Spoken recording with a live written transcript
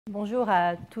Bonjour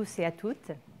à tous et à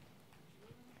toutes.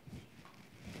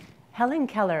 Helen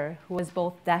Keller, who was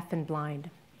both deaf and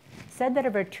blind, said that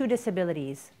of her two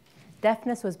disabilities,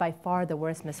 deafness was by far the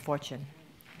worst misfortune.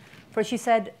 For she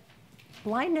said,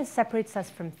 blindness separates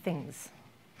us from things,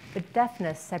 but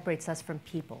deafness separates us from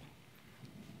people.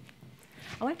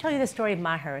 I want to tell you the story of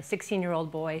Maher, a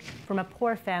 16-year-old boy from a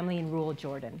poor family in rural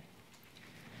Jordan.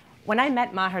 When I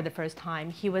met Maher the first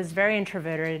time, he was very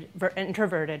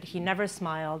introverted. He never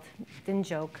smiled, didn't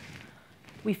joke.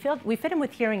 We fit him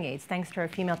with hearing aids thanks to our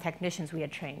female technicians we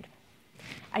had trained.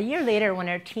 A year later, when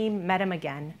our team met him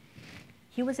again,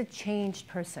 he was a changed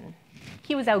person.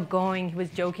 He was outgoing, he was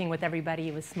joking with everybody,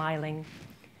 he was smiling.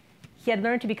 He had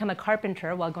learned to become a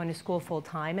carpenter while going to school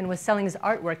full-time and was selling his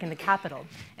artwork in the capital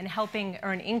and helping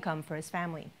earn income for his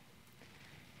family.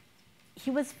 He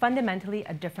was fundamentally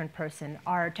a different person.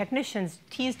 Our technicians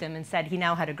teased him and said he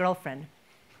now had a girlfriend.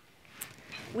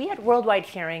 We at Worldwide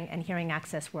Hearing and Hearing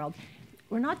Access World,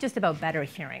 we're not just about better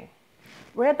hearing.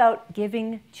 We're about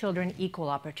giving children equal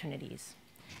opportunities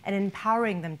and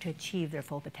empowering them to achieve their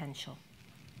full potential.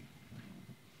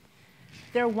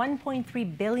 There are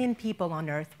 1.3 billion people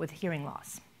on Earth with hearing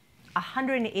loss.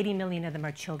 180 million of them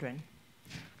are children.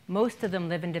 Most of them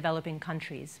live in developing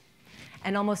countries,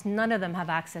 and almost none of them have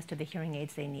access to the hearing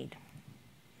aids they need.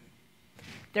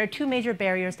 There are two major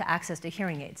barriers to access to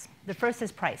hearing aids. The first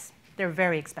is price. They're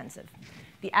very expensive.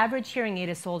 The average hearing aid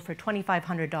is sold for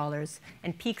 $2,500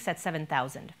 and peaks at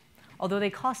 $7,000, although they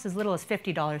cost as little as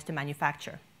 $50 to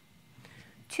manufacture.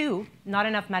 Two, not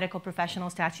enough medical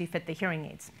professionals to actually fit the hearing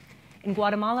aids. In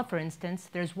Guatemala, for instance,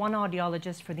 there's one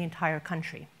audiologist for the entire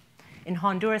country. In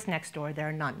Honduras next door, there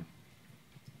are none.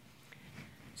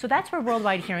 So that's where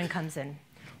Worldwide Hearing comes in.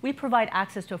 We provide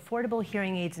access to affordable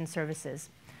hearing aids and services,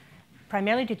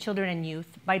 primarily to children and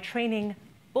youth, by training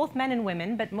both men and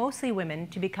women, but mostly women,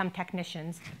 to become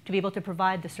technicians, to be able to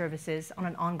provide the services on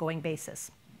an ongoing basis.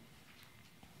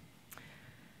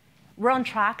 We're on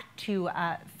track to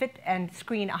fit and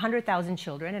screen 100,000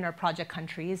 children in our project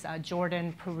countries,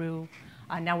 Jordan, Peru,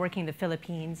 now working in the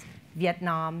Philippines,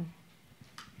 Vietnam.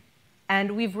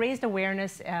 And we've raised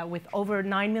awareness with over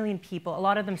 9 million people, a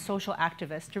lot of them social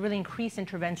activists, to really increase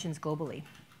interventions globally.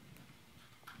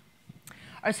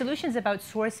 Our solution is about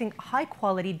sourcing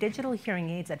high-quality digital hearing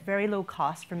aids at very low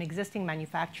cost from existing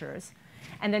manufacturers,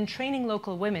 and then training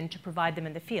local women to provide them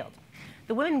in the field.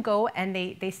 The women go and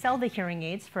they sell the hearing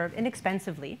aids for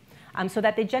inexpensively so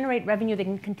that they generate revenue they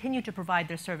can continue to provide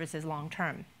their services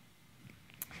long-term.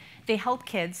 They help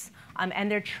kids,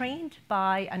 and they're trained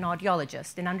by an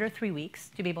audiologist in under 3 weeks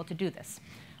to be able to do this.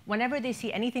 Whenever they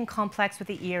see anything complex with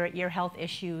the ear health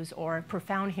issues, or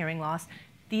profound hearing loss,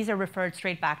 these are referred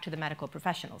straight back to the medical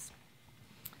professionals.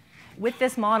 With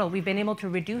this model, we've been able to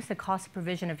reduce the cost of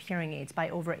provision of hearing aids by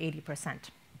over 80%.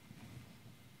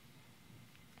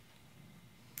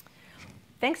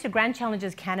 Thanks to Grand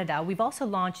Challenges Canada, we've also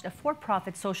launched a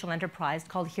for-profit social enterprise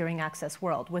called Hearing Access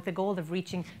World, with the goal of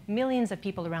reaching millions of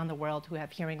people around the world who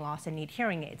have hearing loss and need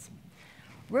hearing aids.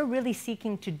 We're really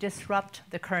seeking to disrupt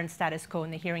the current status quo in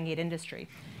the hearing aid industry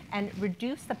and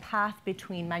reduce the path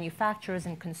between manufacturers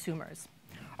and consumers.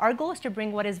 Our goal is to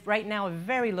bring what is right now a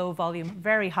very low volume,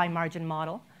 very high margin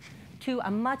model to a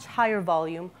much higher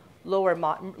volume,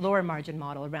 lower margin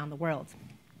model around the world.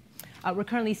 We're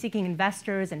currently seeking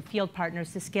investors and field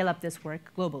partners to scale up this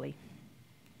work globally.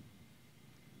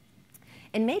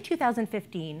 In May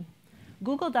 2015,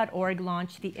 Google.org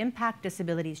launched the Impact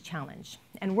Disabilities Challenge,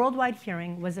 and Worldwide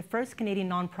Hearing was the first Canadian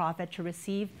nonprofit to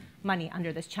receive money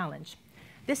under this challenge.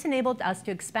 This enabled us to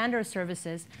expand our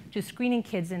services to screening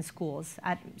kids in schools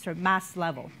at sort of mass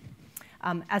level.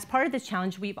 As part of this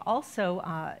challenge, we've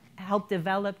also helped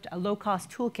develop a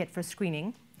low-cost toolkit for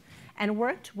screening, and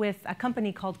worked with a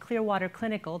company called Clearwater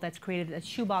Clinical that's created a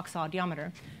shoebox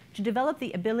audiometer to develop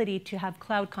the ability to have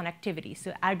cloud connectivity,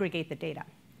 so aggregate the data.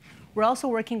 We're also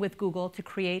working with Google to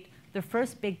create the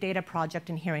first big data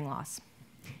project in hearing loss.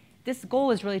 This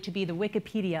goal is really to be the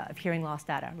Wikipedia of hearing loss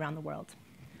data around the world.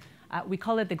 We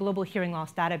call it the Global Hearing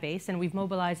Loss Database, and we've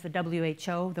mobilized the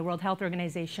WHO, the World Health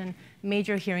Organization,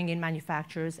 major hearing aid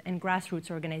manufacturers, and grassroots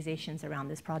organizations around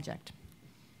this project.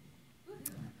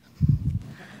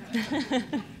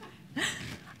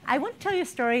 I want to tell you a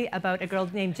story about a girl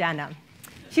named Jana.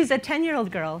 She's a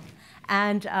 10-year-old girl,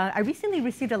 and I recently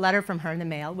received a letter from her in the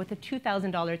mail with a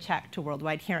 $2,000 check to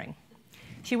Worldwide Hearing.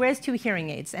 She wears 2 hearing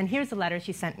aids, and here's the letter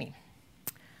she sent me.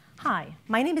 Hi,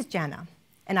 my name is Jana,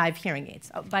 and I have hearing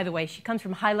aids. Oh, by the way, she comes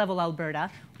from high-level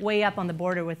Alberta, way up on the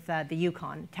border with the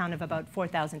Yukon, a town of about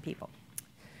 4,000 people.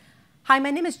 Hi,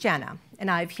 my name is Jana,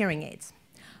 and I have hearing aids.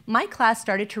 My class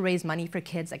started to raise money for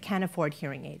kids that can't afford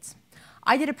hearing aids.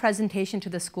 I did a presentation to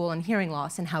the school on hearing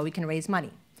loss and how we can raise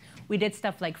money. We did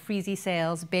stuff like freezy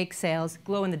sales, bake sales,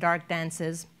 glow-in-the-dark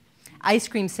dances, ice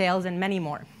cream sales, and many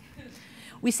more.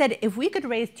 We said if we could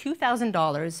raise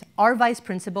 $2,000, our vice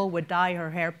principal would dye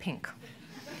her hair pink.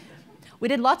 We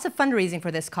did lots of fundraising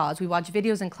for this cause. We watched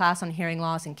videos in class on hearing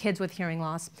loss and kids with hearing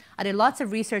loss. I did lots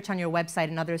of research on your website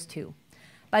and others too.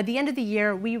 By the end of the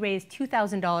year, we raised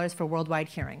 $2,000 for worldwide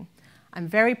hearing. I'm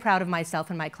very proud of myself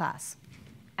and my class.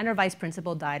 And our vice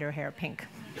principal dyed her hair pink.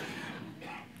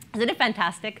 Isn't it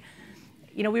fantastic?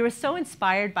 You know, we were so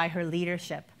inspired by her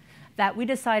leadership that we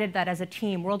decided that as a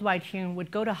team, Worldwide Hearing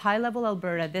would go to High Level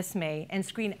Alberta this May and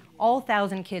screen all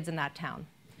 1,000 kids in that town.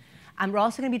 And we're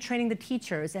also going to be training the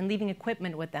teachers and leaving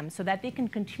equipment with them so that they can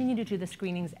continue to do the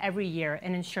screenings every year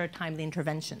and ensure timely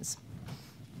interventions.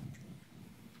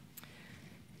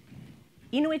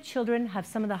 Inuit children have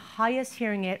some of the highest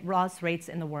hearing loss rates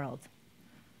in the world.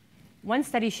 One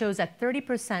study shows that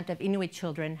 30% of Inuit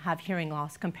children have hearing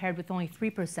loss, compared with only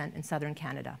 3% in southern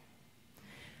Canada.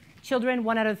 Children,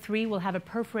 1 out of 3, will have a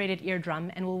perforated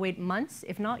eardrum and will wait months,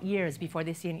 if not years, before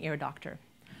they see an ear doctor.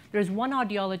 There's one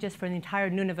audiologist for the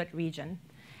entire Nunavut region,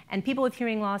 and people with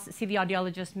hearing loss see the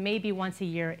audiologist maybe once a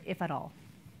year, if at all.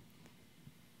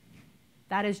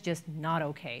 That is just not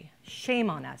okay. Shame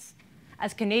on us.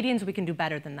 As Canadians, we can do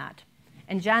better than that.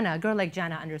 And Jana, a girl like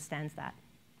Jana, understands that.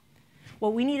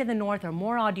 What we need in the North are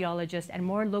more audiologists and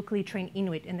more locally trained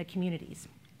Inuit in the communities.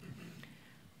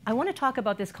 I want to talk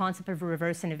about this concept of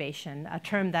reverse innovation, a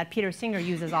term that Peter Singer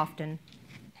uses often.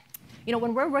 You know,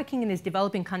 when we're working in these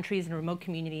developing countries and remote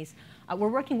communities, we're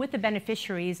working with the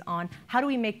beneficiaries on how do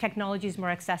we make technologies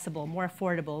more accessible, more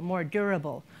affordable, more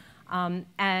durable.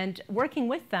 And working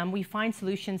with them, we find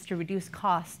solutions to reduce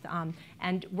cost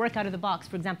and work out of the box,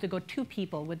 for example, to go 2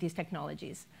 people with these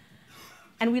technologies.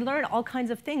 And we learn all kinds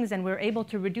of things, and we're able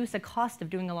to reduce the cost of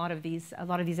doing a lot of these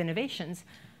innovations.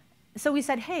 So we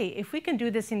said, hey, if we can do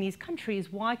this in these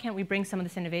countries, why can't we bring some of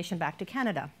this innovation back to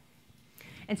Canada?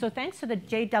 And so thanks to the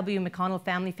J.W. McConnell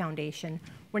Family Foundation,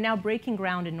 we're now breaking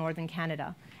ground in Northern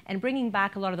Canada and bringing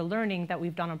back a lot of the learning that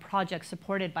we've done on projects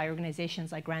supported by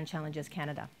organizations like Grand Challenges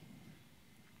Canada.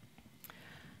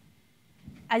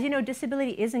 As you know,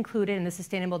 disability is included in the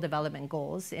Sustainable Development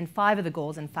Goals, in 5 of the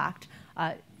goals, in fact.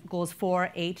 Goals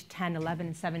 4, 8, 10, 11,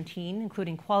 and 17,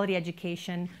 including quality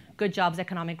education, good jobs,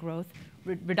 economic growth,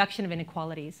 reduction of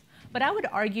inequalities. But I would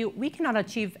argue we cannot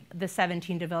achieve the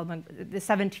 17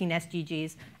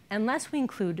 SDGs unless we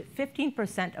include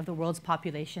 15% of the world's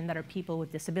population that are people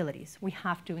with disabilities. We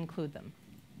have to include them.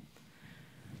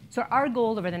 So our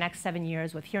goal over the next 7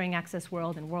 years with Hearing Access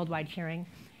World and Worldwide Hearing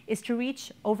is to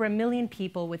reach over 1 million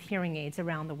people with hearing aids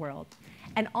around the world,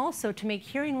 and also to make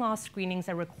hearing loss screenings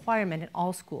a requirement in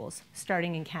all schools,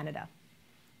 starting in Canada.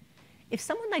 If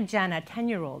someone like Jana, a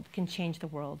 10-year-old, can change the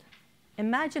world,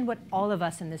 imagine what all of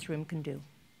us in this room can do.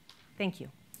 Thank you.